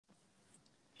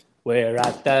We're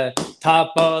at the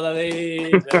top of the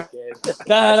league.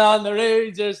 Down on the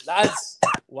Rangers, lads.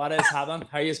 What is happening?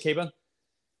 How are you keeping?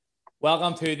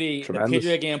 Welcome to the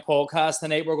Patriot Game podcast.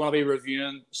 Tonight we're going to be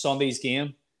reviewing Sunday's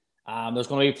game. There's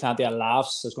going to be plenty of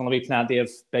laughs. There's going to be plenty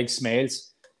of big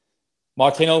smiles.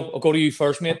 Martino, I'll go to you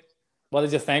first, mate. What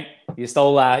did you think? You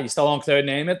still on cloud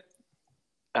nine, mate?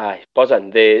 Aye,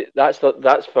 buzzing. That's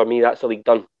for me. That's the league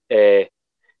done.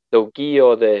 They'll give you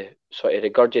all the sort of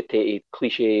regurgitated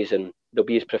cliches, and they'll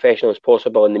be as professional as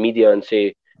possible in the media and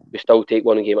say we still take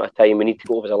one game at a time. We need to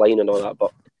go over the line and all that.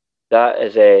 But that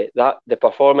is the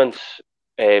performance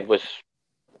was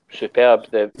superb.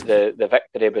 The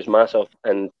victory was massive,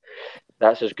 and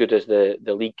that's as good as the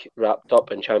league wrapped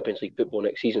up in Champions League football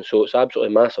next season. So it's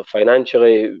absolutely massive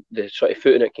financially. The sort of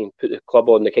footing it can put the club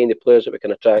on, the kind of players that we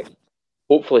can attract.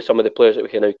 Hopefully, some of the players that we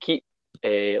can now keep.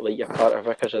 Like your Carter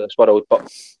Vickers of this world,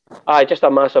 but just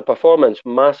a massive performance,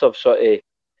 massive sort of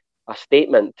a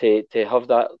statement to have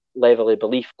that level of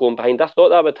belief going behind. I thought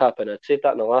that would happen. I'd said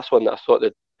that in the last one, that I thought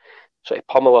they'd sort of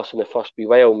pummel us in the first wee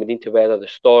while. We need to weather the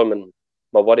storm, and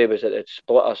my worry was that it'd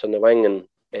split us in the wing, and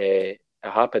it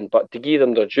happened. But to give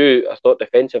them their due, I thought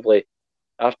defensively,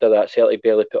 after that Celtic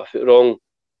barely put a foot wrong.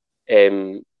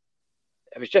 It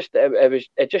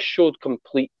just showed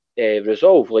complete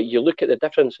resolve. Like, you look at the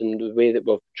difference in the way that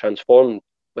we've transformed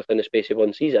within the space of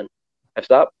one season. If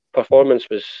that performance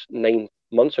was 9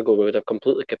 months ago, we would have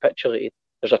completely capitulated.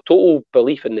 There's a total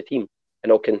belief in the team,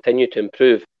 and it'll continue to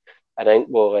improve. And I think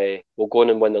we'll go on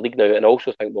and win the league now. And I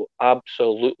also think we'll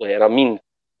absolutely, and I mean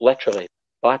literally,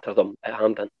 batter them at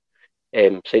Hampden.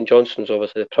 St Johnstone's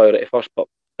obviously the priority first, but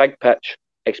big pitch,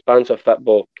 expansive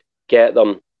football, get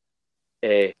them.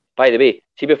 By the way,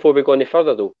 see, before we go any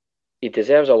further though, he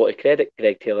deserves a lot of credit,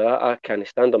 Greg Taylor. I can't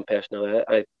stand him personally.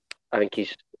 I think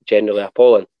he's generally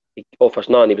appalling. He offers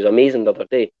none. He was amazing the other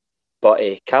day. But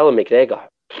Callum McGregor,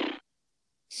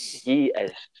 he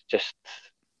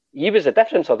was the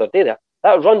difference the other day.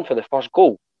 That run for the first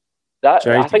goal, that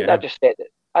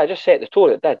just set the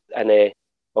tone. It did. And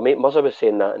my mate Muzza was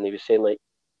saying that, and he was saying, like,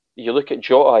 you look at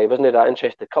Jota, he wasn't that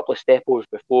interested. A couple of step-overs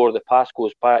before the pass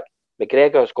goes back.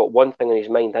 McGregor's got one thing in his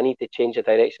mind: I need to change the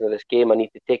direction of this game. I need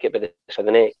to take it by the of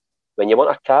the neck. When you want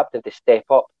a captain to step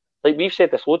up, like we've said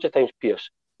this loads of times,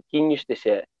 Pierce, Keane used to say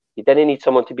it, you didn't need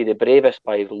someone to be the bravest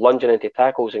by lunging into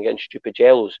tackles and getting stupid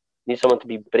jellos. You need someone to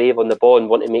be brave on the ball and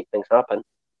want to make things happen.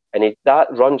 And that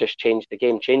run just changed the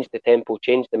game, changed the tempo,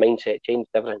 changed the mindset, changed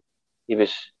everything. He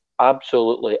was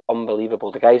absolutely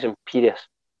unbelievable. The guy's imperious,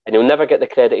 and he'll never get the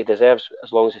credit he deserves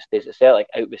as long as he stays at Celtic,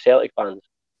 out with Celtic fans.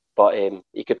 But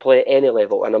he could play at any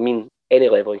level, and I mean any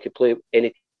level. He could play any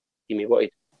team he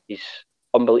wanted. He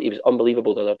was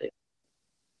unbelievable the other day.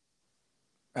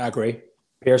 I agree.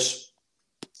 Pierce,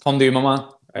 come to you, my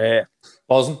man.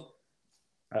 Buzzing.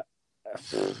 I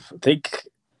think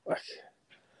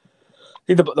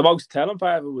the most telling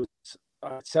part of it was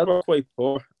Celtic were quite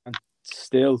poor and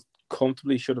still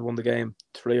comfortably should have won the game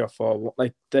 3 or 4.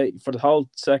 Like, they, for the whole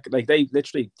second, like, they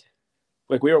literally,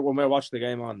 like, when we were watching the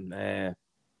game on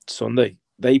Sunday,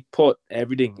 they put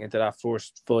everything into that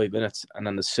first 5 minutes, and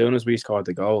then as soon as we scored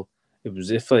the goal, it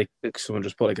was as if like someone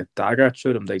just put like a dagger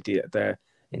through them. Their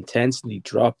intensity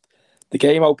dropped. The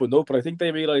game opened up, but I think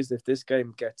they realised if this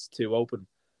game gets too open,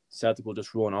 Celtic will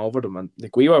just run over them. And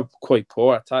like, we were quite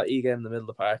poor. Tati again in the middle of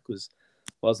the park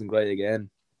wasn't great again.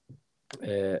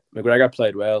 McGregor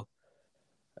played well.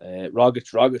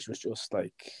 Rogic was just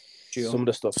like some of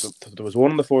the stuff. So there was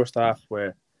one in the first half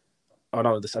where, I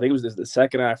think it was the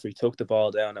second half where he took the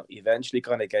ball down. He eventually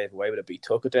kind of gave away with it, but he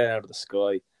took it down out of the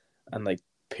sky and like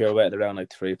pirouetted around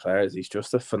like 3 players. He's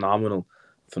just a phenomenal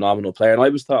player. And I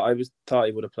thought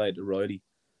he would have played Riley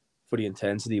for the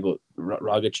intensity, but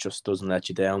Rogic just doesn't let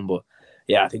you down. But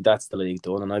yeah, I think that's the league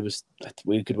done. And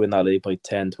we could win that league by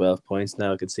 10, 12 points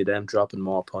now. I can see them dropping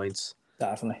more points.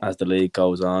 Definitely. As the league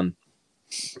goes on.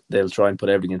 They'll try and put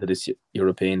everything into this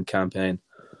European campaign.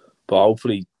 But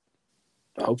hopefully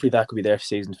that could be their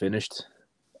season finished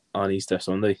on Easter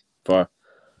Sunday. Would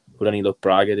any luck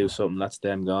Braga do something, that's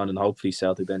them gone. And hopefully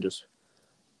Celtic then just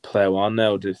plough on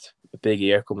now. There's a big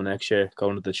year coming next year,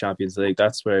 going to the Champions League.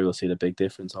 That's where we'll see the big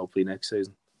difference, hopefully, next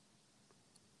season.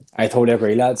 I totally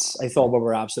agree, lads. I thought we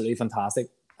were absolutely fantastic.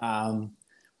 From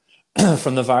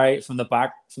the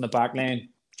back lane,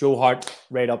 Joe Hart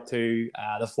right up to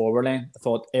the forward lane. I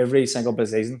thought every single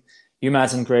position. You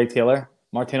mentioned Greg Taylor.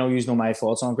 Martino, you know my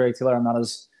thoughts on Greg Taylor. I'm not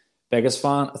his biggest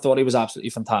fan. I thought he was absolutely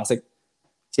fantastic.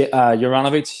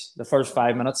 Juranovic, the first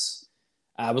 5 minutes,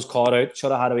 was caught out.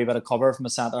 Should have had a wee bit of cover from the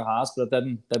centre half, but it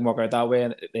didn't work out that way.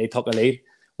 And they took the lead,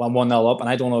 went 1-0 up. And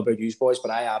I don't know about you boys,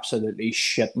 but I absolutely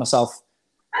shit myself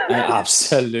I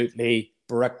absolutely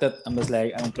bricked it and was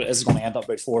like, this is going to end up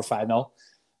about 4 or 5-0.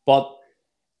 But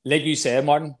like you said,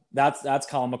 Martin, that's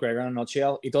Colin McGregor in a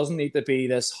nutshell. He doesn't need to be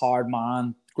this hard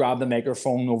man, grab the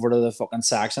microphone over to the fucking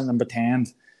section and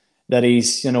pretend that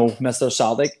he's, Mr.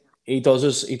 Celtic. He does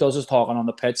his talking on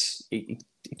the pitch. He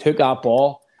took that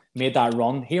ball, made that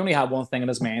run. He only had one thing in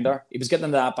his mind there. He was getting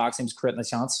into that box, he was creating a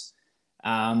chance.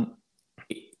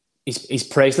 He's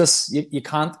priceless. You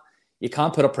can't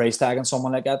put a price tag on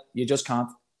someone like that. You just can't.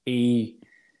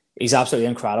 He's absolutely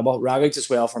incredible. Rakic as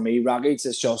well for me. Rakic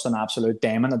is just an absolute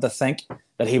diamond. And to think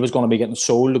that he was going to be getting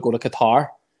sold to go to Qatar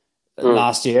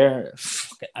last year,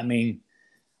 I mean,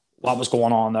 what was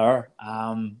going on there?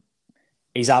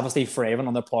 He's obviously thriving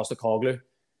under Postecoglou,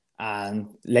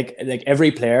 and like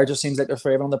every player just seems like they're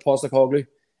thriving under Postecoglou.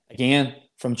 Again,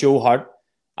 from Joe Hart,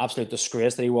 absolute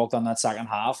disgrace that he walked on that second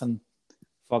half and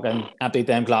fucking emptied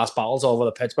them glass bottles all over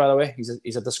the pitch. By the way,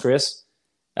 he's a disgrace.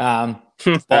 But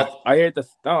I heard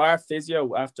our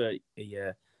physio, after he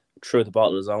threw the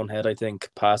bottle at his own head, I think,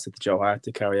 passed it to Joe Hart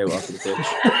to carry out onto the pitch.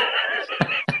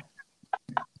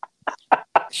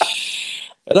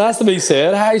 It has to be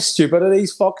said, how stupid are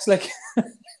these fucks? Like,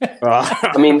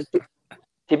 I mean,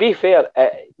 to be fair,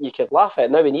 you could laugh at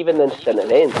it now, and even the instant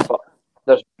it ends, but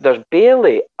there's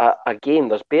barely a game,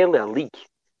 there's barely a league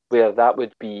where that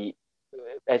would be.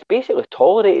 It's basically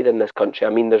tolerated in this country.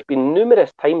 I mean, there's been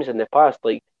numerous times in the past,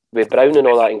 like with Brown and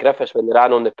all that, and Griffiths, when they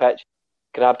ran on the pitch,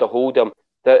 grabbed a hold of him.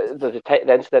 The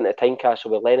incident at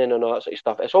Tynecastle with Lennon and all that sort of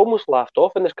stuff. It's almost laughed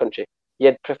off in this country. You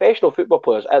had professional football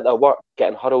players at their work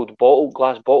getting hurled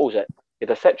glass bottles at. You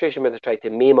had a situation where they tried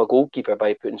to maim a goalkeeper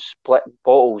by putting split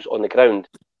bottles on the ground.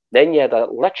 Then you had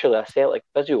literally a Celtic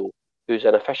physio who's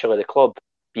an official of the club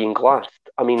being glassed.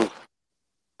 I mean,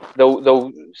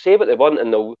 they'll say what they want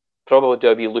and they'll probably do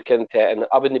a wee look into it, and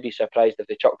I wouldn't be surprised if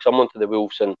they chuck someone to the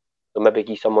wolves and they'll maybe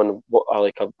give someone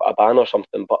like a ban or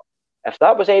something. But if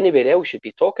that was anywhere else, you'd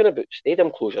be talking about stadium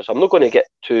closures. I'm not going to get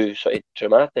too sort of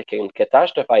dramatic and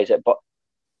catastrophise it, but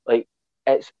like,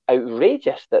 it's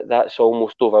outrageous that that's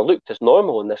almost overlooked as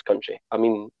normal in this country. I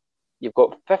mean, you've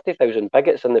got 50,000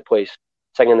 bigots in the place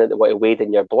singing that they want to wade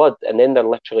in your blood, and then they're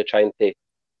literally trying to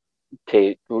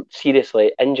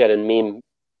seriously injure and maim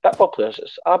football players.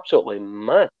 It's absolutely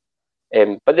mad.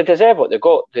 But they deserve what they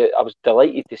got. I was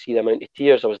delighted to see the amount of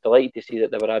tears. I was delighted to see that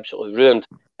they were absolutely ruined.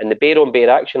 And the bear-on-bear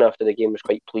action after the game was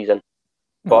quite pleasing.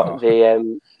 But they're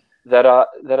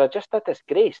just a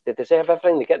disgrace. They deserve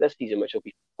everything they get this season, which will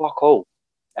be fuck all.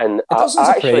 And it doesn't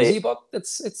surprise you, but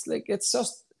it's just like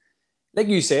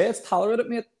you say, it's tolerated,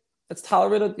 mate. It's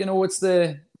tolerated. It's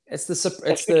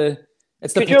the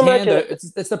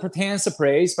pretend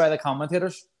surprise by the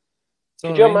commentators.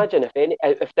 Could you imagine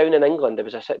if down in England there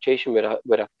was a situation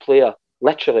where a player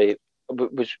literally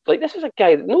was like, this is a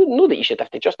guy, no that you should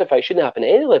have to justify, it shouldn't happen at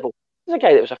any level. This is a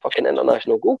guy that was a fucking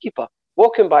international goalkeeper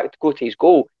walking back to go to his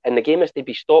goal, and the game has to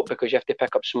be stopped because you have to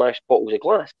pick up smashed bottles of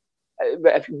glass.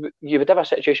 If you would have a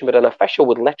situation where an official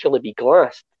would literally be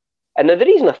glassed. And the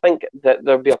reason I think that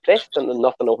there'll be a precedent that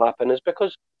nothing will happen is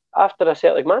because after a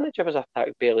Celtic manager was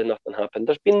attacked, barely nothing happened.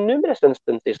 There's been numerous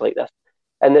instances like this.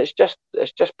 And it's just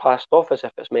passed off as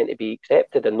if it's meant to be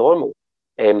accepted and normal.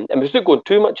 And without going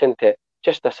too much into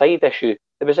just a side issue,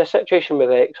 there was a situation where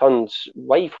the ex-Hun's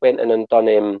wife went in and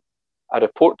done a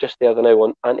report just the other now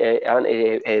on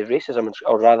anti-racism,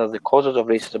 or rather the causes of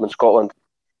racism in Scotland.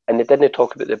 And they didn't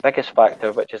talk about the biggest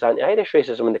factor, which is anti-Irish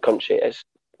racism in the country.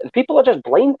 People are just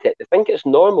blind to it. They think it's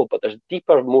normal, but there's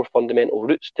deeper, more fundamental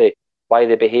roots to why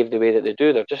they behave the way that they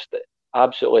do. They're just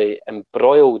absolutely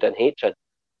embroiled in hatred.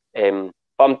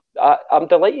 I'm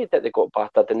delighted that they got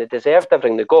battered, and they deserved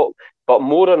everything they got. But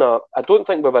I don't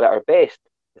think we were at our best.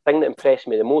 The thing that impressed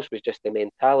me the most was just the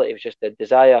mentality. It was just the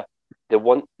desire, the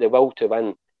will to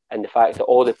win, and the fact that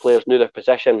all the players knew their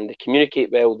position. They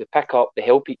communicate well, they pick up, they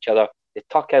help each other, they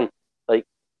tuck in. Like,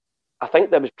 I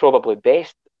think that was probably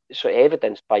best sort of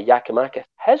evidenced by Giakoumakis.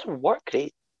 His work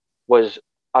rate was,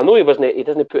 I know he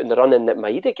doesn't put in the run in that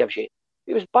Maeda gives you.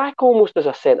 He was back almost as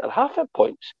a centre half at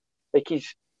points. Like he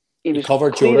was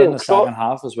covered Jordan in the second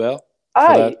half as well.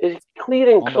 Aye, he's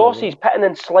clearing crosses, pitting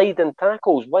and sliding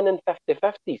tackles, winning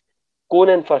 50-50s, going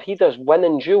in for headers,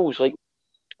 winning duels. Like,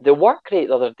 the work rate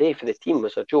the other day for the team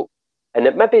was a joke. And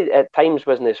it maybe at times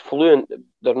wasn't as fluent.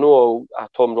 There's no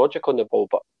Tom Rogic on the ball,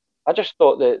 but I just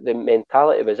thought the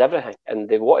mentality was everything. And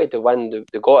they wanted to win,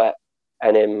 they got it.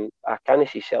 And I can't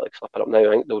see Celtic slipping up now.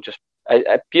 I think they'll just...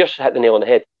 Pierce hit the nail on the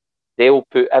head. They'll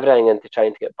put everything into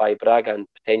trying to get by Braga and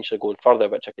potentially going further,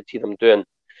 which I could see them doing.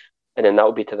 And then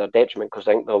that'll be to their detriment, because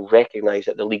I think they'll recognise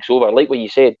that the league's over. Like what you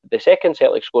said, the second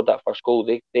Celtic scored that first goal,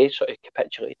 they sort of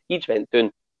capitulated. Heeds went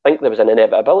down. think there was an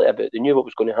inevitability about it. They knew what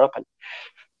was going to happen.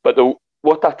 But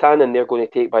what a tanning they're going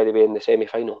to take, by the way, in the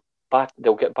semi-final.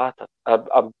 They'll get battered.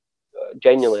 I'm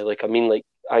genuinely,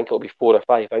 I think it'll be 4 or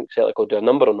 5. I think Celtic will do a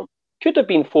number on them. Could have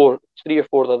been 3 or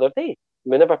 4 the other day.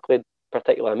 We never played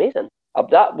particularly amazing.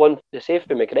 That one, the save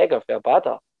for McGregor for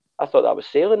Abada, I thought that was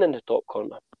sailing in the top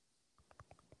corner.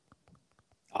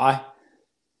 Aye.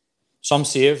 Some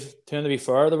save, to be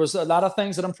fair. There was a lot of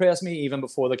things that impressed me even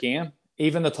before the game.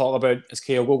 Even the talk about, is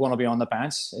Kyogo going to be on the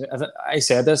bench? I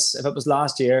said this, if it was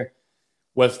last year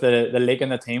with the league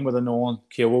and the team with a known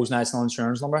Kyogo's national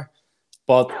insurance number.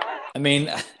 But, I mean,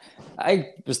 I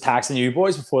was texting you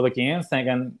boys before the game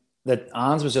thinking that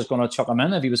Ange was just going to chuck him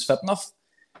in if he was fit enough.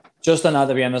 Just not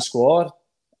to be in the squad.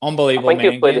 Unbelievable. I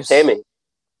think he'll play the semi.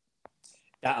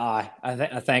 Yeah,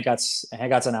 I think that's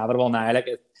inevitable now.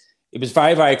 It was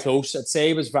very, very close. I'd say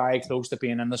he was very close to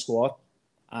being in the squad.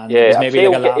 And it was maybe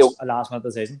a last minute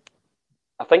decision.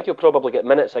 I think he'll probably get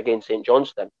minutes against St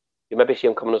Johnstone. You maybe see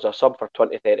him coming as a sub for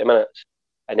 20, 30 minutes.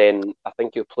 And then I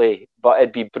think he'll play. But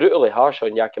it'd be brutally harsh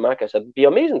on Giakoumakis. It'd be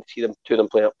amazing to see them two of them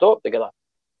playing up top together.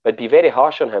 But it'd be very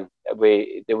harsh on him.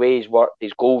 The way he's worked,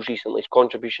 his goals recently, his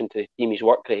contribution to the team, his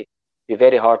work rate. It'd be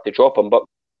very hard to drop him. But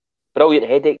brilliant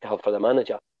headache to have for the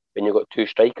manager when you've got 2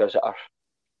 strikers that are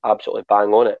absolutely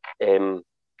bang on it.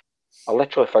 I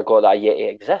literally forgot that Ajeti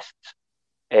exists.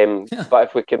 But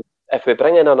if we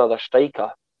bring in another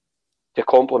striker to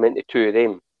complement the 2 of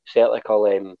them,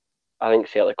 I think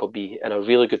Celtic will be in a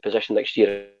really good position next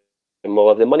year, and we'll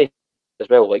have the money as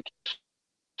well,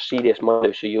 serious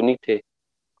money. So you'll need to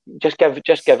just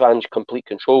give Ange complete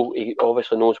control. He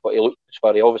obviously knows what he looks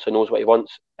for. He obviously knows what he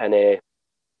wants, and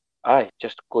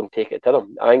just go and take it to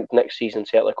them. I think next season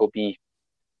Celtic will be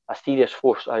a serious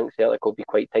force. I think Celtic will be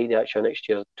quite tidy actually next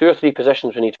year. 2 or 3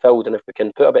 positions we need filled, and if we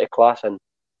can put a bit of class in,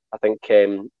 I think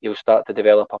he'll start to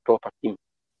develop a proper team.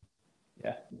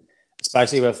 Yeah,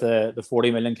 especially with the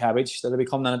 40 million cabbage that'll be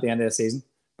coming in at the end of the season.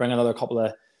 Bring another couple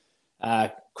of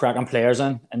cracking players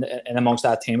in amongst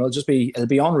that team. It'll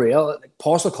be unreal.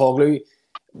 Postecoglou,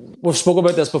 we've spoken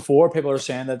about this before. People are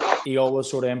saying that he always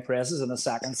sort of impresses in the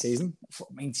second season.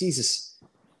 I mean, Jesus,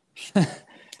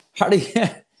 how do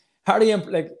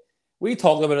you we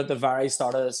talked about it at the very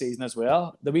start of the season as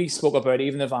well. That we spoke about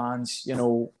even if Ange,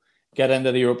 get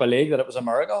into the Europa League, that it was a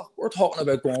miracle. We're talking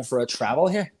about going for a travel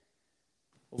here.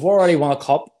 We've already won a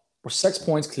cup. We're 6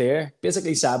 points clear,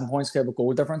 basically 7 points clear with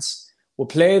goal difference. We'll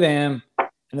play them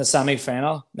in the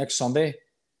semi-final next Sunday.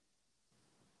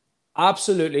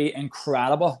 Absolutely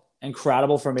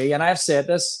incredible for me. And I've said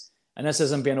this, and this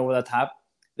isn't being over the top.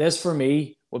 This for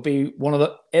me would be one of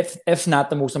the, if not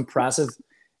the most impressive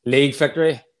league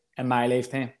victory in my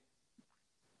lifetime.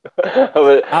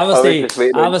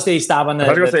 Obviously stabbing the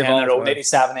 10 in a row,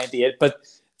 87, 88. But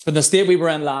for the state we were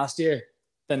in last year,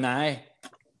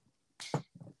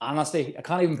 honestly, I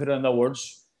can't even put it into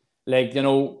words.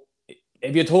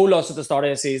 If you told us at the start of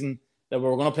the season that we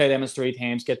were going to play them as 3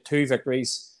 teams, get 2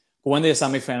 victories, go into the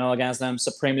semi-final against them,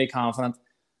 supremely confident,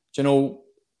 you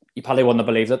probably wouldn't have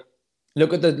believed it.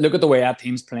 Look at the way that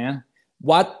team's playing.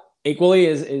 What equally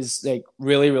is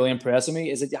really, really impressing me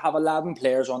is that you have 11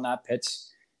 players on that pitch,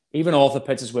 even off the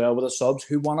pitch as well, with the subs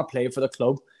who want to play for the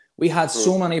club. We had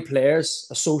so many players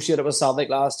associated with Celtic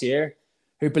last year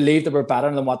who believed they were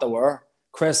better than what they were.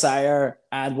 Chris Ayer,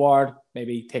 Edward,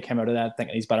 maybe take him out of that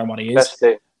thinking he's better than what he is.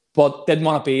 But didn't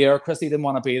want to be there. Christie didn't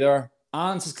want to be there.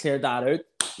 Ange has cleared that out.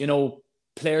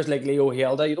 Players like Leo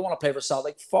Hilda, you don't want to play for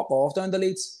Celtic. Fuck off down the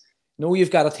Leeds. No,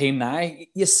 you've got a team now.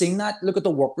 You've seen that. Look at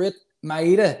the work rate.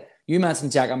 Maeda, you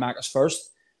mentioned Giakoumakis first.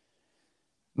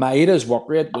 Maeda's work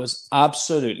rate was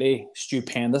absolutely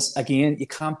stupendous. Again, you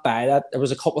can't buy that. There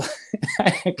was a couple.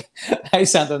 I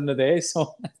sent them today,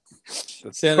 so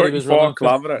saying that he was running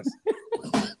kilometers.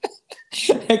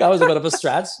 That was a bit of a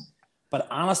stretch, but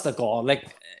honest to God,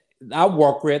 that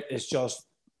work rate is just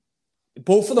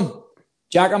both of them.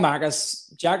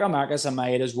 Giakoumakis and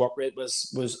Maeda's work rate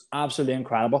was absolutely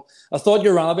incredible. I thought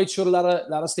Juranovic showed a lot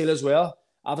of steel as well.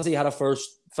 Obviously, he had a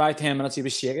first 5-10 minutes he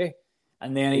was shaky.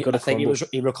 And then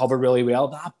he recovered really well.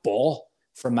 That ball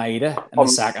from Maeda in the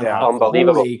second half,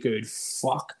 unbelievable. Holy good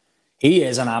fuck. He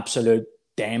is an absolute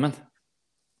diamond.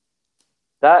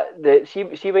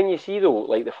 See when you see though,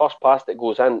 the first pass that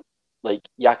goes in,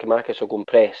 Giakoumakis will go and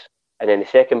press, and then the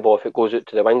second ball, if it goes out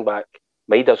to the wing back,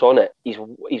 Maeda's on it.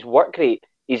 His work rate,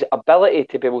 his ability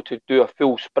to be able to do a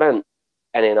full sprint,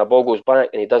 and then a ball goes back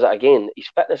and he does it again. His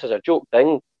fitness is a joke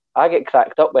thing. I get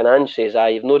cracked up when Ange says,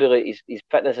 you've no really, his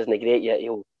fitness isn't great yet.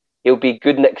 He'll be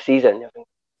good next season. You think,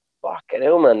 fucking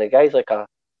hell, man, the guy's like a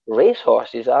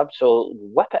racehorse. He's an absolute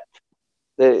whippet.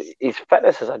 His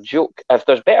fitness is a joke. If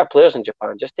there's better players in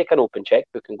Japan, just take an open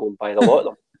checkbook and go and buy the lot of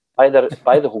them.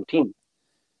 Buy the whole team.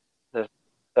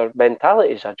 Their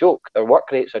mentality is a joke. Their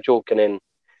work rate's a joke, and then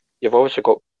you've also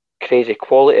got crazy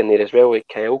quality in there as well, like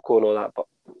Kyoko and all that. But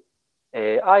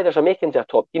there's a makings of a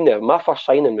top team there. My first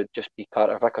signing would just be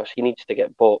Carter Vickers. He needs to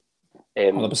get bought.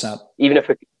 100%. Even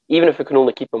if we can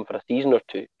only keep him for a season or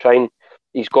two,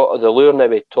 he's got the lure now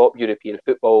with top European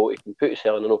football. He can put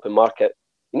himself in an open market.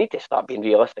 You need to start being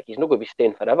realistic. He's not going to be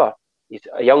staying forever. He's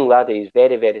a young lad. He's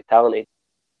very, very talented.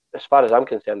 As far as I'm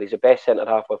concerned, he's the best centre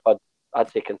half we've had, I'd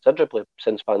say, considerably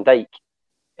since Van Dijk.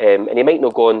 And he might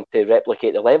not go on to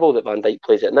replicate the level that Van Dijk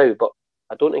plays at now, but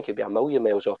I don't think he'll be a million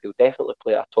miles off. He'll definitely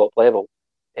play at a top level.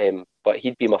 But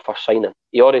he'd be my first signing.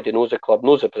 He already knows the club,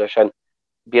 knows the position,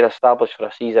 being established for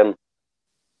a season,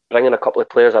 bringing a couple of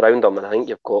players around him, and I think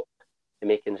you've got the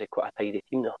makings of quite a tidy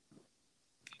team now.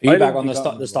 Are you back on the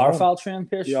Starfelt train,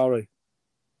 Pierce? Yeah, all right.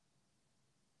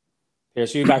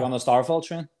 Pierce, are you back on the Starfelt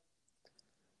train?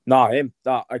 No, him.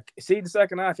 No, see the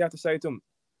second half, you have to say to him,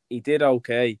 he did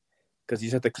okay because he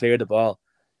just had to clear the ball.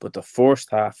 But the first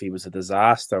half, he was a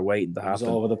disaster waiting to happen. He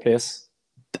was all over the place.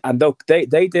 And look, they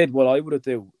did what I would have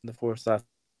done in the first half.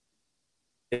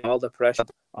 All the pressure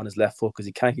on his left foot because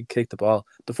he can't kick the ball.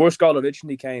 The first goal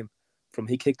originally came from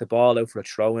he kicked the ball out for a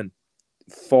throw-in,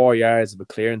 4 yards of a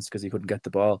clearance because he couldn't get the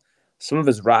ball. Some of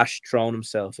his rash throwing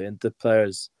himself into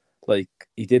players, like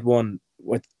he did one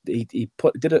with he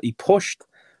pushed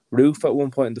Roof at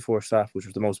one point in the first half, which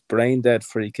was the most brain dead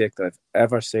free kick that I've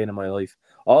ever seen in my life.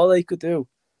 All they could do,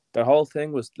 their whole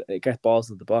thing was get balls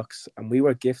into the box, and we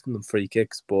were gifting them free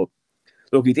kicks. But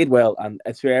look, he did well, and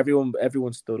it's where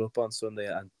everyone stood up on Sunday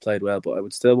and played well. But I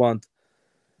would still want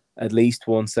at least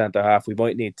one centre half. We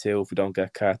might need two if we don't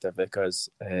get Carter Vickers.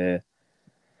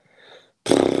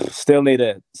 Still need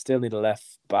a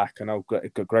left back. I know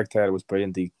Greg Taylor was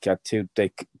brilliant. He got two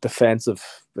defensive,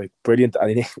 brilliant.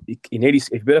 And he nearly,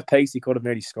 a bit of pace, he could have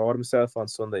nearly scored himself on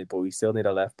Sunday. But we still need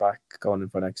a left back going in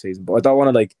for next season. But I don't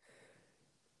want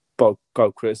to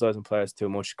go criticising players too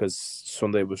much because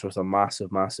Sunday was just a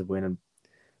massive, massive win, and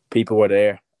people were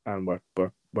there and were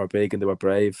big and they were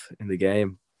brave in the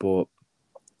game. But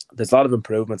there's a lot of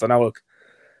improvements. I know. Look,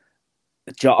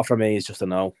 Jota for me is just a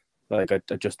no. I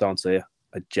just don't see it.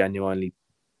 I genuinely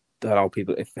don't know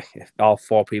people. If all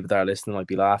four people that are listening might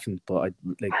be laughing, but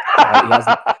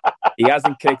he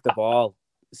hasn't kicked the ball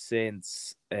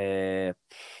since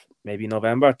maybe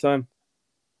November time.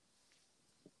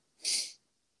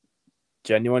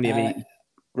 Genuinely, I mean,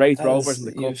 Wraith Rovers in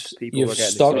the cup. People were getting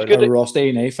stuck a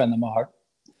rusty knife in my heart.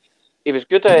 He was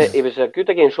good. He was good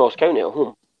against Ross County at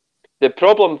home. The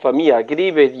problem for me, I agree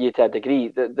with you to a degree,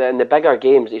 that in the bigger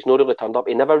games, he's not really turned up.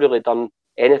 He never really done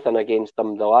anything against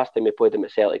them. The last time we played him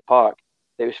at Celtic Park,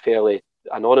 it was fairly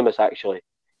anonymous, actually.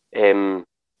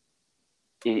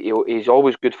 He's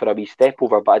always good for a wee step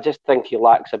over, but I just think he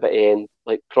lacks a bit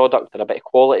of product or a bit of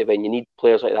quality when you need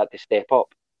players like that to step up.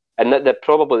 And they're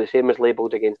probably the same as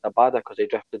labelled against Abada because they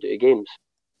drifted out of games.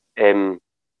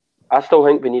 I still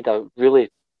think we need a really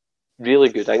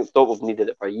good. I thought we've needed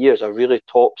it for years. A really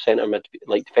top centre mid,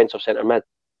 like defensive centre mid,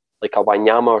 like a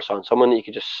Wanyama or something. Someone that you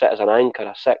could just sit as an anchor,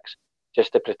 a six,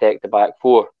 just to protect the back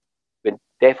four. We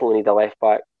definitely need a left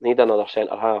back. Need another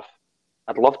centre half.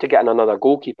 I'd love to get in another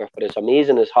goalkeeper. For as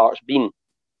amazing as Hart's been,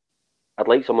 I'd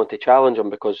like someone to challenge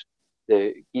him because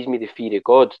gives me the fear of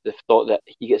God. The thought that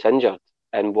he gets injured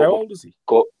and what how old is he?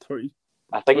 Got, 30,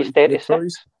 I think he's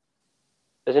 36.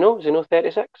 Is he no? Is he no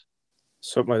 36?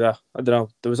 Something like that. I don't know.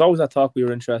 There was always that talk we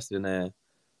were interested in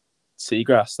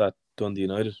Seagrass at Dundee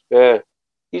United. Yeah,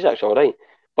 he's actually all right.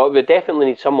 But we definitely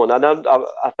need someone. And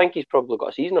I think he's probably got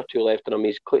a season or two left in him.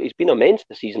 He's been immense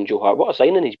this season, Joe Hart. What a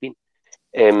signing he's been.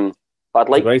 But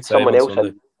I'd like someone else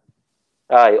in.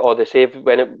 Aye, or the save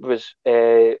when it was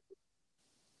the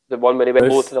one when he went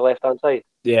low to the left-hand side.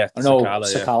 Yeah,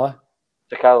 Sakala.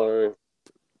 Sakala.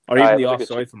 Or even the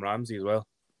offside from Ramsey as well.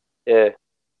 Yeah.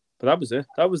 But that was it.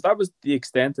 That was the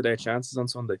extent of their chances on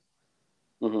Sunday.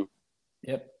 Mm-hmm.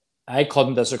 Yep. I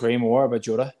couldn't disagree more about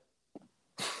Jota.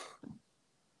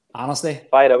 Honestly.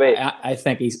 Fire away. I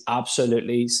think he's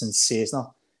absolutely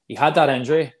sensational. He had that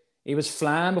injury. He was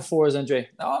flying before his injury.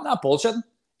 No, I'm not bullshitting.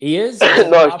 He is.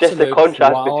 No, it's just the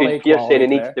contrast between Pierce saying he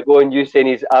needs to go and you saying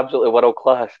he's absolutely world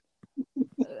class.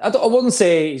 I wouldn't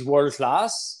say he's world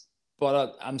class,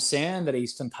 but I'm saying that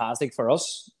he's fantastic for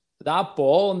us. That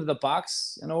ball into the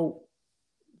box, thought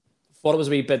it was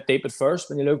a wee bit deep at first.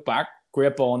 When you look back,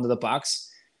 great ball into the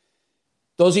box.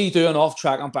 Does he do enough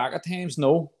tracking back at times?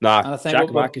 No. Nah, and I think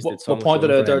we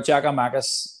pointed out there,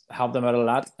 Giakoumakis helped him out a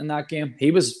lot in that game. He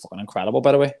was fucking incredible,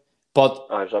 by the way. But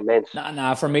it was immense.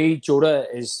 For me,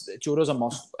 Jota's a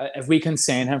must. If we can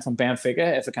sign him from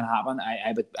Benfica, if it can happen,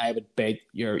 I would bet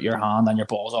your hand and your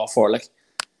balls off for it.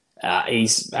 I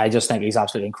just think he's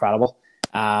absolutely incredible.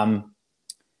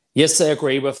 Yes, I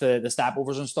agree with the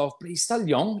stopovers and stuff, but he's still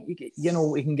young. You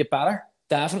know, he can get better.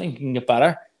 Definitely can get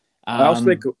better. I also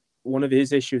think one of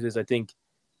his issues is I think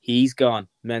he's gone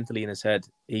mentally in his head.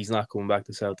 He's not coming back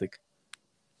to Celtic.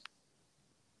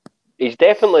 I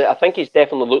think he's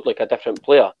definitely looked like a different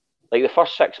player. Like the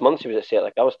first 6 months he was at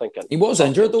Celtic, I was thinking he was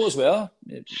injured though as well.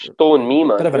 Stone me,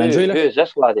 man. Bit of an injury. Who is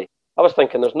this laddie? I was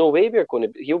thinking there's no way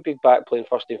he'll be back playing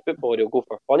first team football or he'll go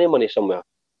for funny money somewhere.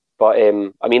 But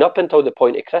I mean, up until the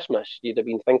point of Christmas, you'd have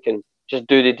been thinking, just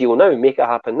do the deal now, make it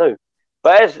happen now.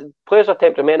 But players are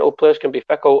temperamental, players can be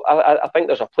fickle. I think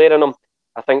there's a player in him.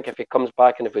 I think if he comes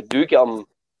back and if we do get him,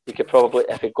 he could probably,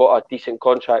 if he got a decent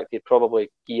contract, he'd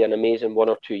probably give an amazing 1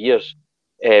 or 2 years.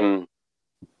 There's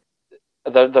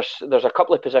a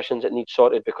couple of positions that need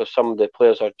sorted because some of the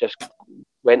players are just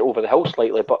went over the hill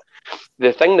slightly. But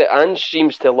the thing that Ange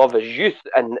seems to love is youth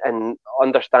and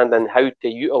understanding how to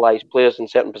utilise players in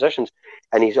certain positions.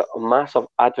 And he's a massive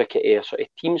advocate of a sort of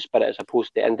team spirit as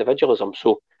opposed to individualism.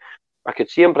 So I could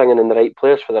see him bringing in the right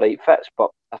players for the right fits. But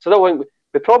I still think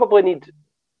we probably need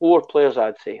 4 players,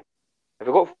 I'd say. If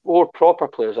we've got 4 proper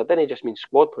players, I didn't just mean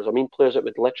squad players. I mean players that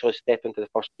would literally step into the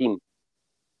first team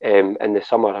in the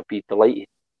summer. I'd be delighted.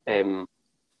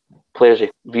 Players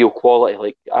of real quality,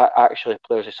 like actually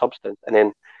players of substance. And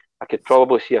then I could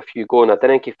probably see a few going. I don't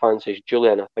think he fancies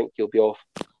Julian. I think he'll be off.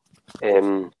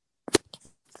 There'll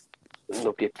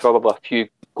be probably a few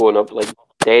going up like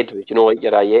Deadwood, you know, like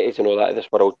your Ayetis and all that of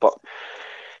this world. But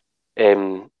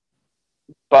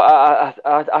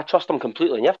I trust him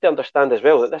completely. And you have to understand as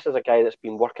well that this is a guy that's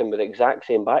been working with the exact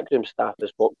same backroom staff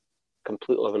as what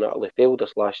completely and utterly failed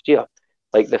us last year.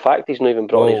 Like the fact he's not even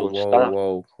brought his own staff.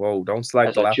 Whoa! Don't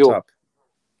slag the laptop.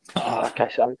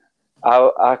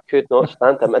 I could not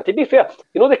stand him. And to be fair,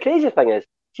 you know the crazy thing is,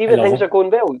 see when things are going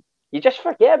well, you just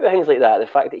forget about things like that. The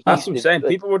fact that that's what I'm saying.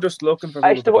 People were just looking for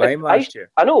people to blame last year.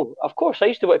 I know, of course. I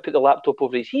used to want to put the laptop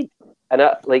over his head, and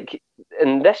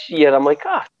in this year, I'm like,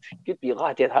 good be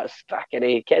lad, yeah, that's fucking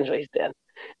a Ken's right then.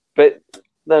 But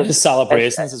there's his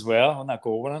celebrations as well on that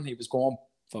goal winning. He was going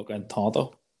fucking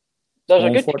tonto. There's a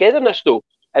good togetherness though,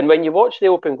 and when you watch the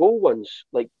open goal ones,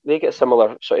 like they get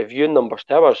similar sort of viewing numbers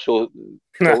to ours, so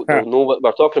they'll know what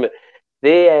we're talking about.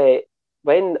 They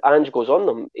when Ange goes on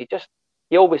them,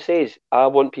 he always says, I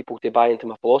want people to buy into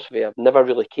my philosophy. I've never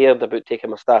really cared about taking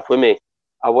my staff with me.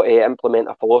 I want to implement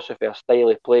a philosophy, a style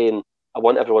of playing. I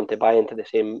want everyone to buy into the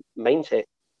same mindset.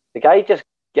 The guy just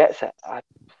gets it. I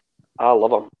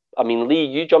love him. I mean, Lee,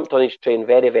 you jumped on his train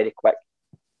very, very quick.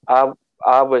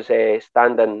 I was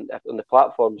standing on the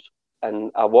platforms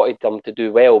and I wanted them to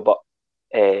do well, but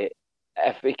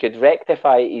if he could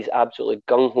rectify his absolutely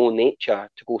gung-ho nature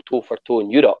to go toe for toe in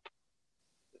Europe,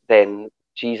 then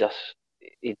Jesus,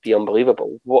 he'd be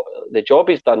unbelievable. What the job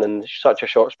he's done in such a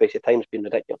short space of time has been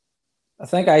ridiculous. I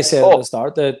think I said at the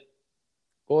start that.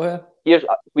 Go ahead. Here's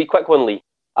a wee quick one, Lee.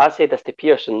 I said this to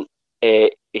Pearson.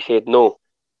 He said no.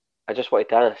 I just wanted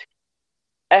to ask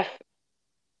if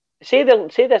say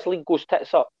this league goes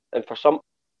tits up, and for some,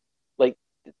 like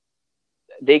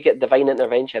they get divine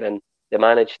intervention and they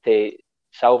manage to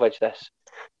salvage this,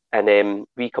 and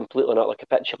we completely not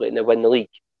capitulate and they win the league.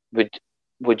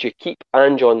 Would you keep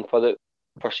Ange on for the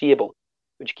foreseeable?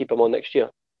 Would you keep him on next year?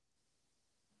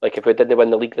 Like if we didn't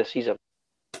win the league this season?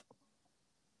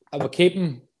 I would keep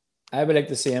him. I would like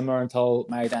to see him until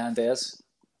my dying days.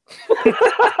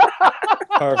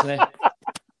 Personally.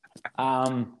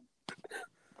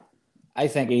 I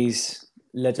think he's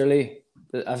literally,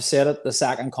 I've said it, the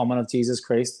second coming of Jesus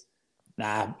Christ.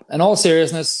 Nah, in all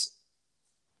seriousness,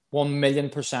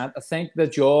 1,000,000%. I think the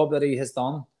job that he has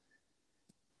done.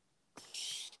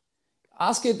 I'll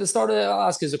ask you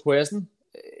as a question.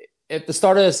 At the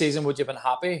start of the season, would you have been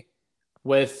happy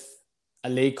with a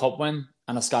League Cup win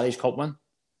and a Scottish Cup win?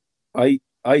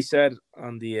 I said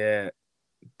on the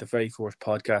very first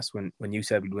podcast when you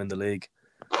said we'd win the league,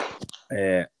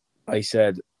 I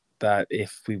said that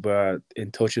if we were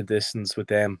in touch and distance with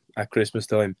them at Christmas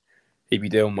time, he'd be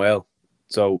doing well.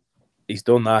 So he's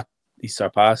done that. He's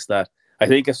surpassed that. I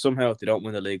think if somehow they don't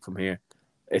win the league from here,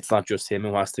 it's not just him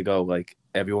who has to go. Like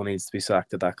everyone needs to be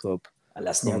sacked at that club.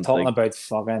 Listen, you're talking about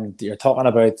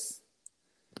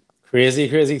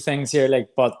crazy things here. Like,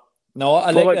 but no, I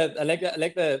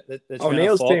like the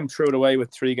O'Neill's team threw it away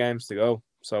with 3 games to go.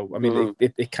 So I mean,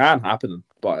 it can happen,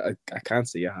 but I can't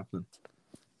see it happening.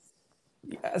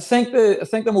 I think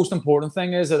the most important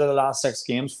thing is that of the last 6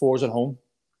 games, 4's at home.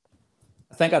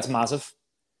 I think that's massive.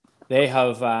 they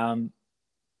have. I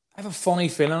have a funny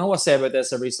feeling. I know I say about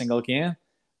this every single game,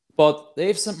 but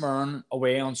they've St. Mirren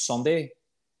away on Sunday.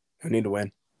 Who need to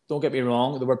win? Don't get me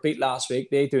wrong. They were beat last week.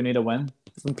 They do need a win.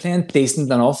 They've been playing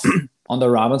decent enough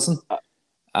under Robinson.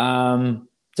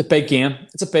 It's a big game.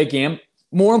 It's a big game.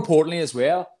 More importantly, as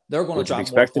well, they're going to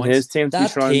drop more points. His team to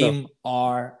that be team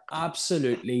are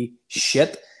absolutely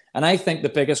shit. And I think the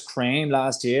biggest crime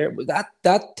last year was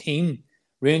that team,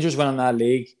 Rangers winning that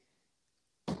league.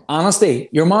 Honestly,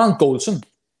 your man Goldson,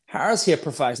 how is he a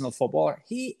professional footballer?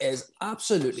 He is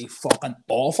absolutely fucking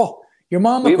awful. Your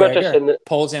man McGregor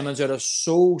pulls him out of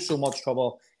so much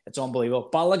trouble. It's unbelievable.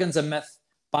 Balogun's a myth.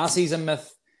 Bassey's a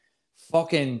myth.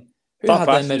 Fucking who had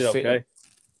that midfield? Okay.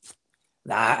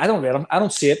 Nah, I don't rate him. I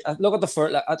don't see it. Look at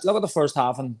the first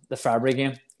half in the February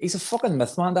game. He's a fucking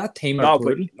myth, man. That team are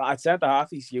brutal. I'd say the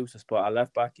half he's useless, but at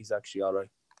left back he's actually alright.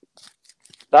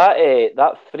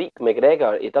 That freak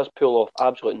McGregor, he does pull off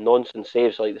absolute nonsense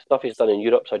saves. Like the stuff he's done in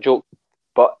Europe's a joke.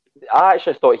 But I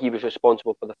actually thought he was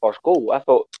responsible for the first goal. I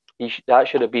thought that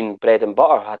should have been bread and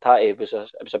butter. Hatate was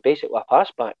a basic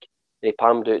pass back. And he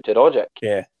palmed it to Rogic.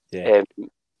 Yeah.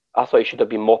 I thought he should have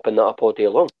been mopping that up all day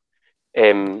long.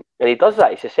 And he does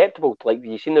that. He's susceptible to, like,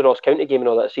 you've seen the Ross County game and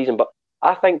all that season, but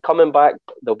I think coming back,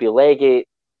 there'll be leggy.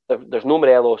 There's no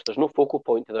Morelos. There's no focal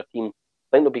point to their team. I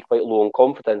think they'll be quite low on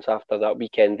confidence after that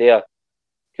weekend there.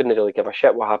 Couldn't really give a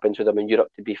shit what happens with them in Europe,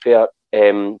 to be fair.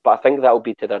 But I think that'll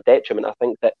be to their detriment. I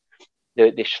think that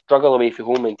they struggle away from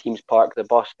home, and teams park the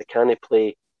bus. They can't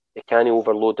play. They can't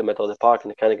overload the middle of the park,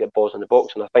 and they can't get balls in the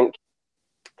box. And I think,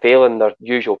 failing their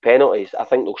usual penalties, I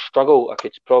think they'll struggle. I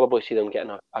could probably see them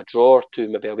getting a draw or two,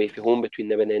 maybe away from home between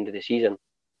now and the end of the season.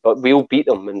 But we'll beat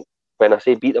them, and when I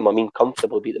say beat them, I mean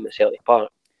comfortably beat them at Celtic Park.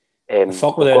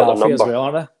 Fuck with Alfie as well,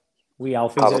 aren't they? We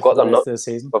Alfie's out for the rest of the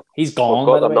season. He's gone,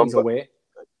 by the way. He's away.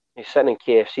 He's sitting in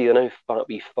KFC, they're now fat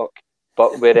wee fuck.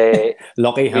 But we're...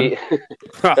 Lucky him.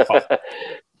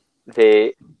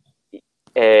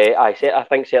 I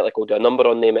think Celtic will do a number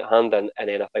on them at hand, and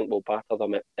then I think we'll batter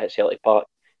them at Celtic Park.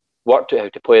 Work out how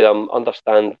to play them,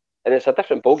 understand, and it's a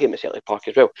different ballgame at Celtic Park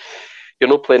as well. You're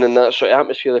not playing in that sort of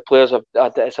atmosphere. The players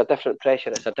it's a different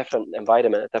pressure, it's a different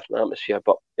environment, a different atmosphere.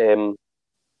 But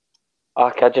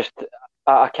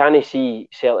I can't see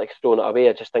Celtic throwing it away.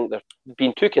 I just think they're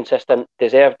being too consistent,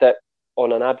 deserved it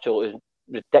on an absolutely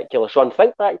ridiculous run.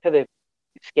 Think back to the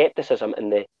scepticism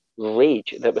and the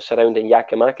rage that was surrounding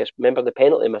Giakoumakis. Remember the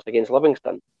penalty missed against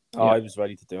Livingston? Oh, I was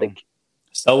ready to do it.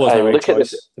 Still wasn't the right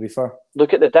choice, to be fair.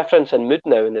 Look at the difference in mood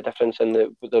now, and the difference in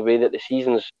the way that the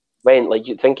seasons went. Like,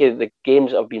 you think of the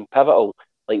games that have been pivotal,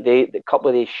 like the couple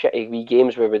of these shitty wee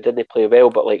games where we didn't play well,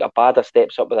 but like Abada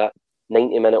steps up with that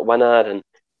 90-minute winner, and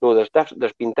there's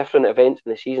been different events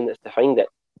in the season that's defined it.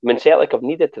 I mean, Celtic have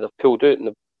needed to have pulled out,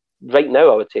 and right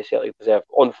now I would say Celtic deserve,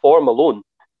 on form alone,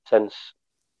 since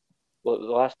the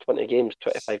last 20 games,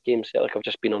 25 games, Celtic have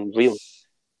just been unreal.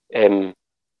 Win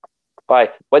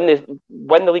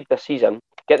the league this season,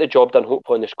 get the job done.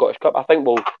 Hopefully in the Scottish Cup, I think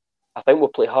we'll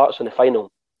play Hearts in the final.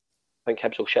 I think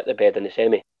Hibs will shit the bed in the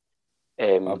semi.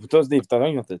 It doesn't even. I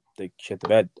don't have to shit the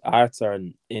bed. Hearts are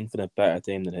an infinite better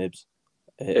team than Hibs.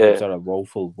 Hibs are a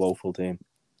woeful team,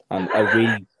 and I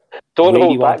really don't really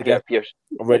hold back to get Pierce.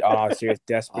 Seriously,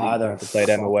 desperately want to play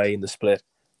them away in the split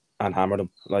and hammer them.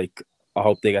 Like, I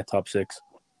hope they get top 6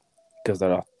 because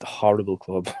they're a horrible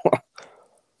club.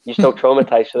 You still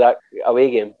traumatised for that away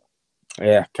game?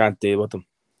 Yeah, can't deal with them.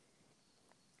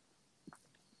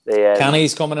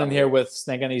 Kenny's coming in here with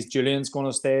sneaking his Julian's going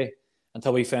to stay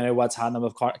until we find out what's happening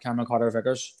with Cameron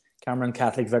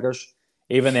Catholic Vickers.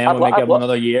 Even then, we might give him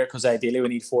another year because ideally we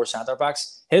need 4 centre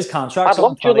backs. His contract's up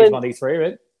in 2023,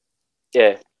 right?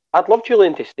 Yeah, I'd love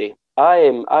Julian to stay.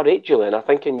 I rate Julian. I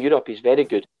think in Europe he's very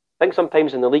good. I think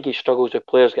sometimes in the league he struggles with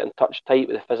players getting touch tight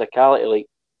with the physicality, like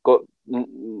got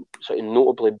sort of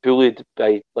notably bullied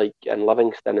by, like, in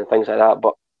Livingston and things like that.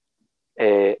 But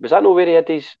was that not where he had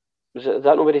was that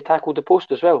not where he tackled the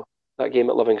post as well, that game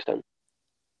at Livingston?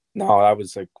 No, that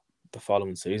was like the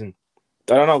following season.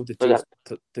 I don't know.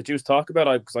 Did you talk about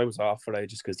it? Because I was off for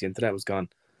ages because the internet was gone.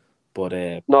 But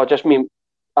no, just mean.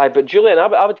 But Julian,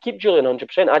 I would keep Julian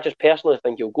 100%. I just personally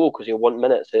think he'll go because he'll want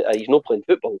minutes. He's not playing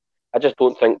football. I just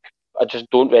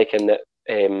don't reckon that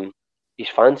he's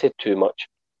fancied too much.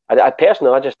 I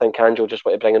personally just think Ange just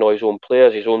want to bring in all his own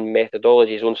players, his own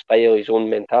methodology, his own style, his own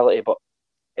mentality. But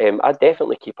I'd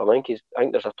definitely keep him. I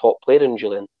think there's a top player in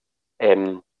Julian.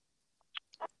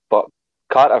 But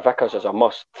Carter Vickers is a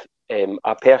must.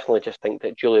 I personally just think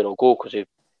that Julian will go because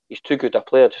he's too good a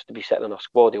player just to be sitting in a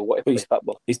squad. He'll want to play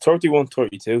football. He's 31,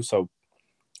 32, so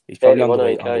he's probably on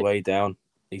the way down.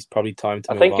 he's probably time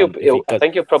to I move think on. I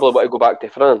think he'll probably want to go back to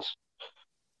France.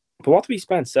 But what did we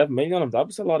spend 7 million on him? That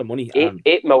was a lot of money.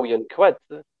 £8 million.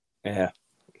 Yeah.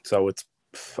 So it's,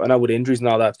 I know with injuries and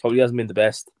all that, it probably hasn't been the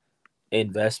best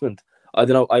investment. I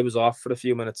don't know. I was off for a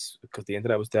few minutes because the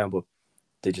internet was down, but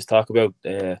they just talk about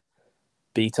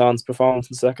Beaton's performance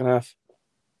in the second half.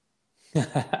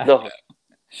 No,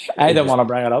 I don't want to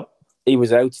bring it up. He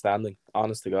was outstanding.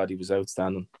 Honest to God, he was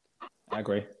outstanding. I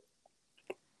agree.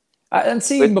 And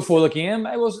see, even before the game,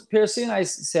 Piercy and I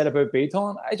said about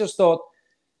Beaton, I just thought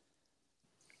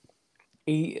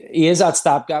he is that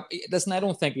stopgap. Listen, I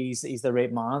don't think he's the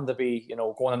right man to be,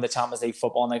 going in the Champions League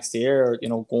football next year,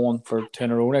 or, going for 2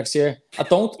 in a row next year. I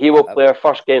don't. He will play our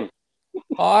first game.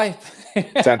 Aye.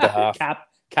 Centre half.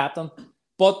 Captain.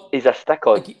 But he's a stick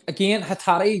on. Again,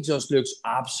 Hattari just looks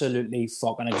absolutely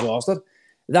fucking exhausted.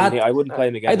 I wouldn't play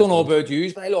him again. I don't know about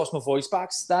you, but I lost my voice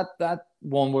back. That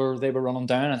one where they were running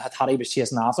down and Hattari was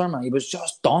chasing after him, and he was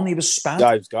just done. He was spent.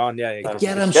 Yeah, he was gone. Yeah,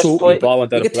 get him so. You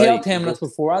could tell 10 minutes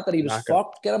before that he was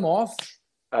fucked. Get him off.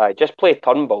 Just play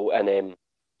Turnbull, and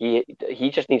he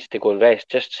just needs to go and rest.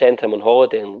 Just send him on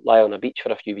holiday and lie on a beach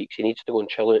for a few weeks. He needs to go and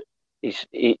chill out.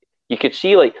 You could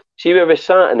see where we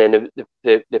sat, and then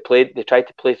they tried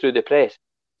to play through the press.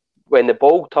 When the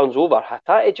ball turns over,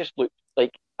 Hattari just looked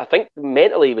like, I think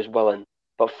mentally he was willing,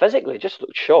 but physically just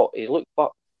looked shot. He looked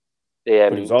fucked.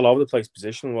 But he was all over the place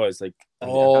position wise,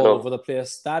 all over the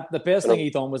place. The best thing he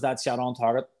done was that shot on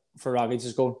target for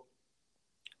Ragic's goal.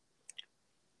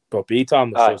 But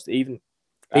Beaton was just even.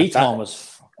 Beaton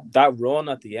was that run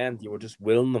at the end. You were just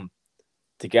willing them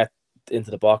to get into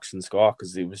the box and score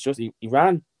because it was just he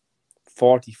ran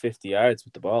 40, 50 yards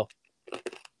with the ball.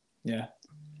 Yeah,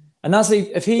 and that's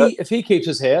if he keeps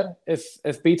his head,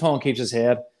 if Beaton keeps his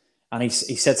head, and he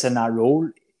sits in that role,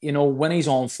 when he's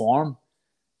on form,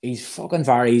 he's fucking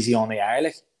very easy on the eye.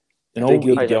 I think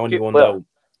he'll be the only one though.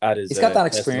 He's got that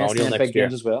experience in big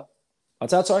games as well.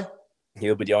 What's that? Sorry.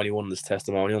 He'll be the only one in this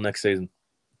testimonial next season.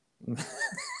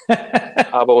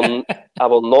 I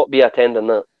will not be attending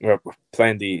that. We're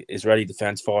playing the Israeli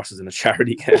Defence Forces in a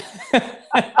charity game.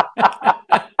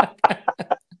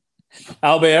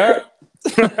 I'll be here.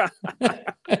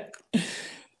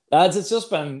 Lads, it's just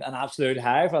been an absolute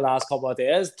high for the last couple of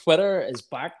days. Twitter is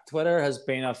back. Twitter has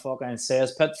been a fucking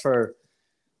cesspit for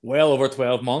well over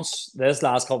 12 months. This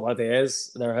last couple of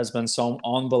days, there has been some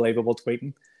unbelievable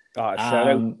tweeting. Shout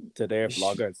out to their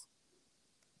bloggers.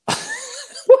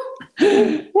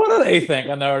 What are they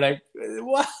thinking? They're like,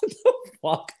 what the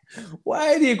fuck?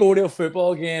 Why do you go to a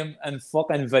football game and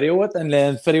fucking video it and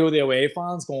then video the away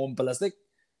fans going ballistic?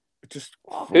 Just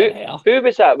who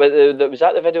was that? Was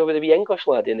that the video with the wee English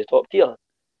lad in the top tier?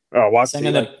 Oh, what's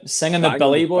singing the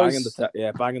Billy Boys?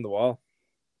 Banging the wall.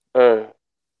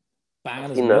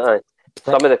 Banging his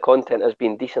some of the content has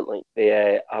been decent.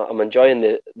 I'm enjoying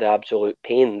the absolute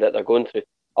pain that they're going through.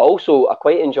 Also, I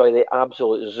quite enjoy the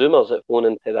absolute zoomers that phone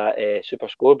into that super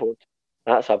scoreboard.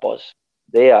 That's a buzz.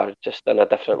 They are just on a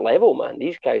different level, man.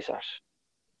 These guys are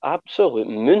absolute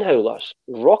moonhowlers,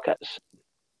 rockets.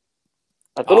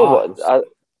 I don't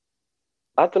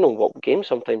know what game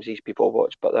sometimes these people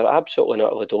watch, but they're absolutely not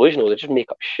utterly delusional. They just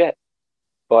make up shit.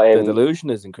 But the delusion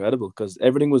is incredible because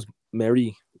everything was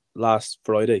merry last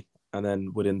Friday, and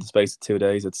then within the space of 2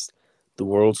 days, it's the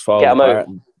world's falling apart,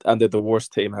 and they're the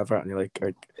worst team ever. And you're like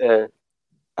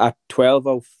at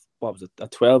 12:04, what was it?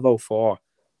 At 12:04,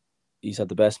 he's had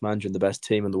the best manager and the best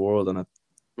team in the world, and at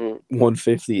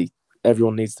 1:50,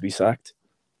 everyone needs to be sacked.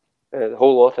 The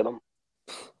whole lot of them.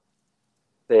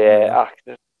 That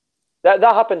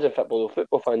happens in football.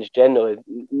 Football fans generally,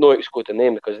 no excuse to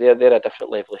name because they're a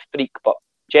different level of freak, but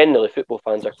generally football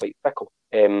fans are quite fickle.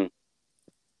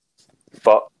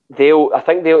 But I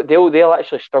think they'll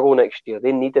actually struggle next year.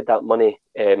 They needed that money.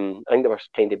 I think they were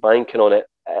kind of banking on it.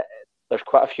 There's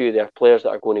quite a few of their players that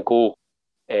are going to go.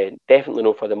 Definitely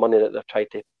not for the money that they've tried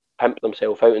to pimp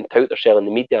themselves out and tout they're selling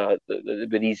the media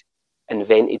with these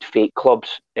invented fake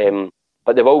clubs.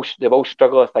 But they've all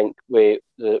struggled, I think, with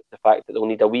the fact that they'll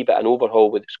need a wee bit of an overhaul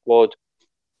with the squad.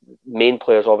 Main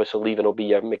players obviously leaving will be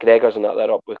your McGregors and that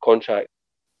they're up with contract,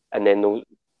 and then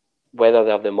whether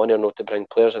they have the money or not to bring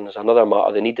players in is another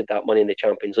matter. They needed that money in the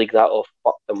Champions League. That'll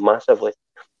fuck them massively.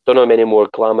 Don't know how many more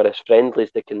glamorous friendlies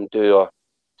they can do or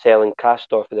selling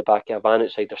Castor for the back of a van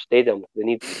outside their stadium.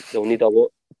 They'll need a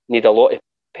lot of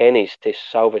pennies to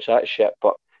salvage that shit.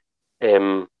 But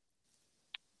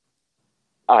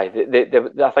I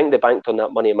think they banked on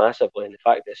that money massively, and the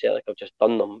fact that Celtic have just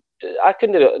done them. I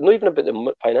couldn't, not even about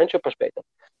the financial perspective.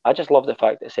 I just love the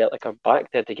fact that Celtic are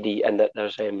back to a degree, and that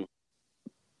there's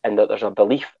and that there's a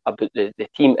belief about the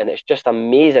team, and it's just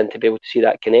amazing to be able to see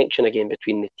that connection again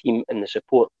between the team and the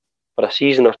support. For a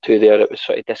season or two there, it was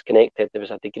sort of disconnected. There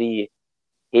was a degree of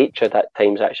hatred at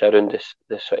times actually around this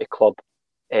sort of club,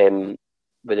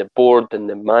 with the board and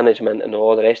the management and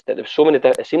all the rest of it. There was so many.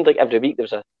 It seemed like every week there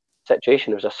was a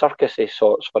situation. There was a circus of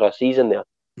sorts for a season there.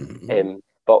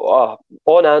 But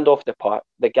on and off the park,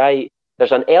 the guy,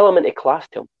 there's an element of class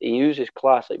to him. He uses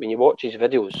class. Like when you watch his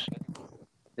videos,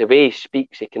 the way he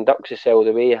speaks, he conducts himself,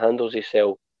 the way he handles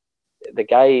himself, the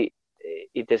guy,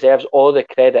 he deserves all the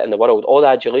credit in the world. All the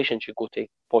adulation should go to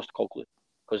Postecoglou,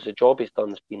 because the job he's done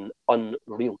has been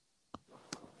unreal.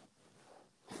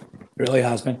 It really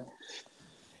has been.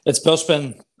 It's just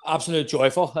been absolutely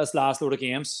joyful this last load of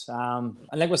games. And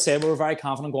like we said, we were very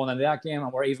confident going into that game,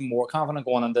 and we're even more confident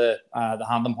going into the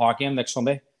Hampden Park game next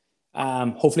Sunday.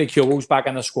 Hopefully Kyogo's back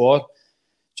in the squad.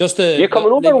 You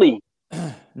coming over, Lee?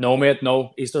 No, mate,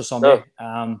 no. Easter Sunday.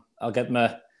 No. I'll get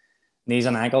my knees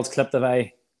and ankles clipped if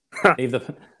I leave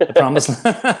the promised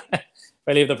land. If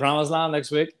I leave the promised land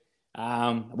next week.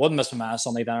 I wouldn't miss my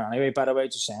Sunday dinner anyway, by the way,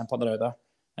 just saying, putting it out there.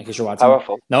 In case you're watching.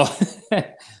 Powerful. No,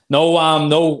 no,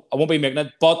 I won't be making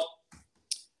it. But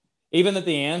even at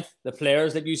the end, the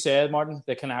players, like you said, Martin,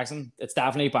 the connection, it's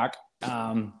definitely back.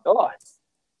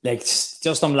 Like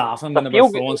just I'm laughing when they were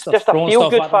throwing stuff. Just a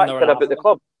feel-good factor about the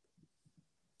club.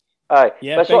 Aye,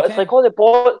 yeah, but it's like all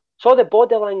the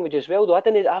body language as well. Though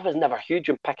I was never huge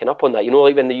in picking up on that. You know,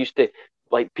 like when they used to,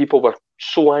 like people were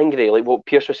so angry, like what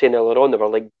Pierce was saying earlier on, they were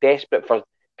like desperate for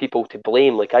people to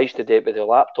blame. Like I used to do it with the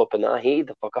laptop, and I hated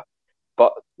the fucker.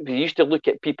 But we used to look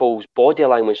at people's body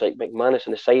language, like McManus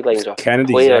on the sidelines or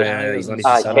Kennedy. Players.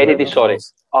 Kennedy, sorry.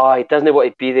 He doesn't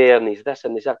want to be there, and he's this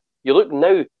and he's that. You look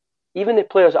now, even the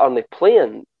players that aren't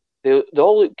playing, they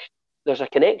all look. There's a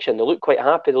connection. They look quite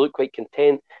happy. They look quite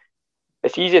content.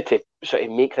 It's easy to sort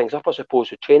of make things up, I suppose,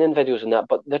 with training videos and that.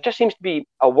 But there just seems to be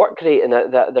a work rate, and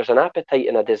that there's an appetite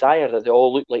and a desire that they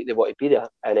all look like they want to be there,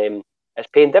 and it's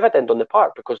paying dividend on the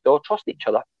park because they all trust each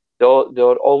other. They're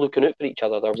all looking out for each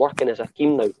other. They're working as a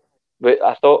team now. But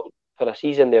I thought for a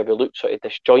season there we looked sort of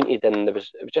disjointed, and it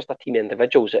was just a team of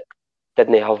individuals that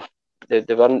didn't have they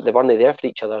weren't there for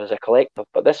each other as a collective.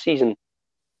 But this season,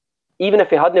 even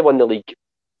if he hadn't won the league,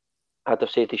 I'd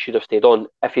have said he should have stayed on.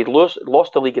 If he'd lost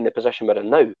the league in the position we're in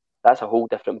now, that's a whole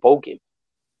different ball game.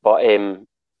 But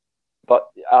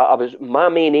my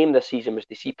main aim this season was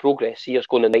to see progress, see us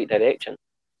going in the right direction.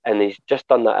 And he's just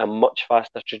done that at a much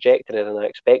faster trajectory than I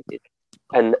expected.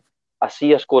 And I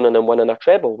see us going in and winning a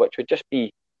treble, which would just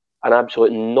be an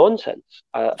absolute nonsense,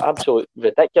 an absolute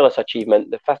ridiculous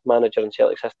achievement. The fifth manager in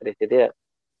Celtic's history to do it.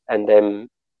 And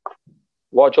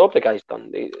what a job the guy's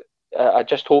done. I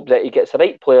just hope that he gets the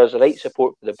right players, the right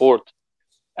support for the board,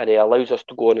 and he allows us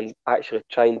to go on and actually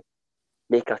try and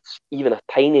make even a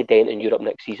tiny dent in Europe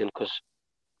next season, because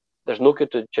there's no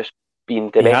good to just being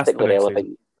domestically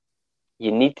relevant.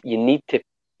 You need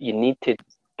to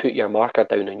put your marker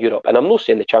down in Europe. And I'm not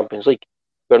saying the Champions League.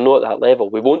 We're not at that level.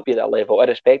 We won't be at that level,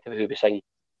 irrespective of who we sign.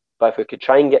 But if we could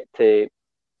try and get to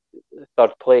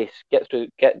third place, do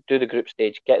the group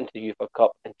stage, get into the UEFA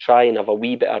Cup, and try and have a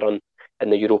wee bit of run in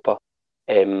the Europa.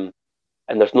 And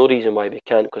there's no reason why we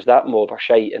can't, because that mob are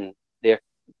shite and they're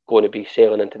going to be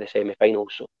sailing into the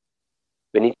semi-finals. So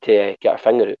we need to get our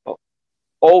finger out. But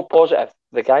all positive.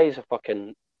 The guy is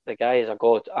a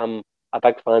god. I'm a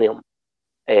big fan of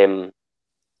him.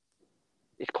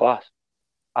 He's class.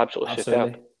 Absolutely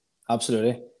superb.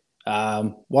 Absolutely.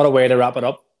 What a way to wrap it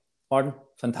up, Martin.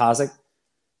 Fantastic.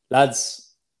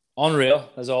 Lads, unreal,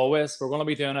 as always. We're going to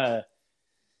be doing a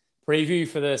preview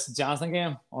for the St. Johnstone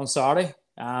game on Saturday.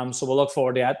 So we'll look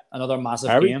forward to that. Another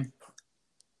massive game.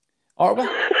 Are we?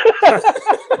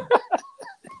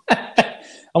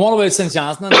 And what about St.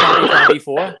 Johnstone in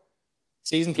 2024?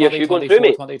 Season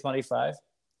 2024-2025.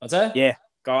 What's that? Yeah.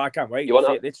 God, I can't wait. I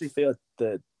literally feel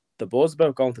the buzz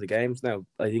about going to the games now.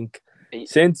 I think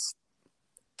since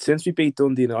we beat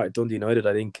Dundee United,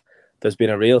 I think there's been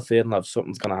a real feeling of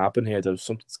something's going to happen here. There's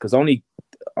something, because only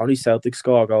Celtic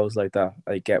score goals like that.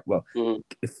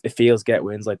 It feels get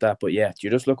wins like that. But yeah,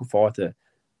 you're just looking forward to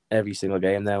every single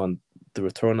game now, and the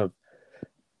return of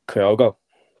Kyogo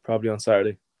probably on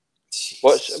Saturday.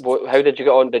 How did you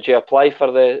get on? Did you apply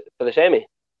for the semi?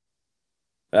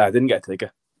 I didn't get a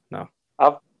ticket. No.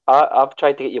 I've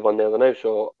tried to get you one there now,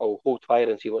 so I'll hold fire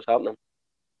and see what's happening.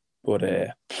 But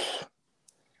I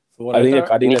think that's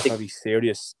going to be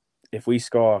serious. If we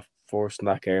score first in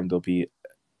that game, there'll be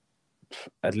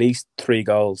at least 3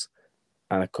 goals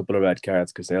and a couple of red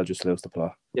cards, because they'll just lose the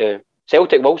plot. Yeah,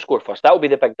 Celtic will score first. That'll be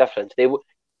the big difference. They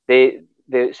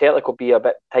the Celtic will be a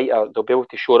bit tighter. They'll be able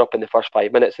to shore up in the first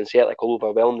 5 minutes, and Celtic will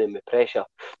overwhelm them with pressure.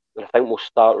 And I think we'll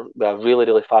start with a really,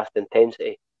 really fast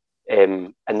intensity.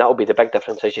 And that'll be the big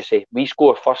difference, as you say. We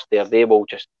score first there, they will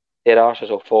just, their arses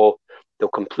will fall. They'll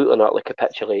completely and utterly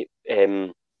capitulate.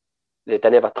 They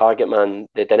didn't have a target man.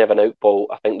 They didn't have an out ball.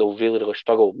 I think they'll really, really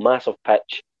struggle. Massive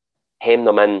pitch, hem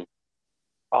them in.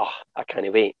 Oh, I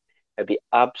can't wait. It'd be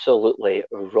absolutely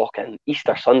rocking.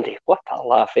 Easter Sunday, what a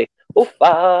laugh, eh? Oh,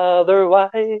 Father,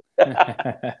 why?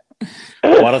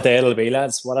 What a day it'll be,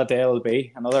 lads. What a day it'll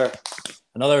be.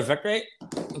 Another victory.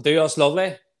 Do us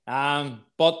lovely.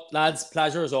 But, lads,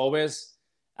 pleasure as always.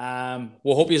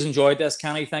 We'll hope you've enjoyed this.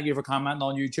 Kenny, thank you for commenting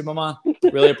on YouTube, my man.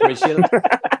 Really appreciate it.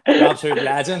 You're an absolute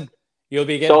legend. You'll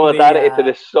be getting solidarity to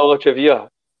the solid reviewer.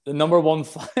 The number one,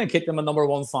 get them a number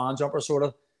one fan jumper, sort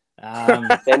of.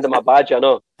 Send them a badge, I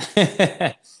know.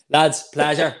 Lads,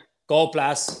 pleasure. God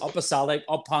bless. Up a Celtic,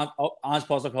 up Ange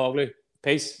Postecoglou.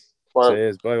 Peace.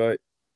 Cheers. Bye bye.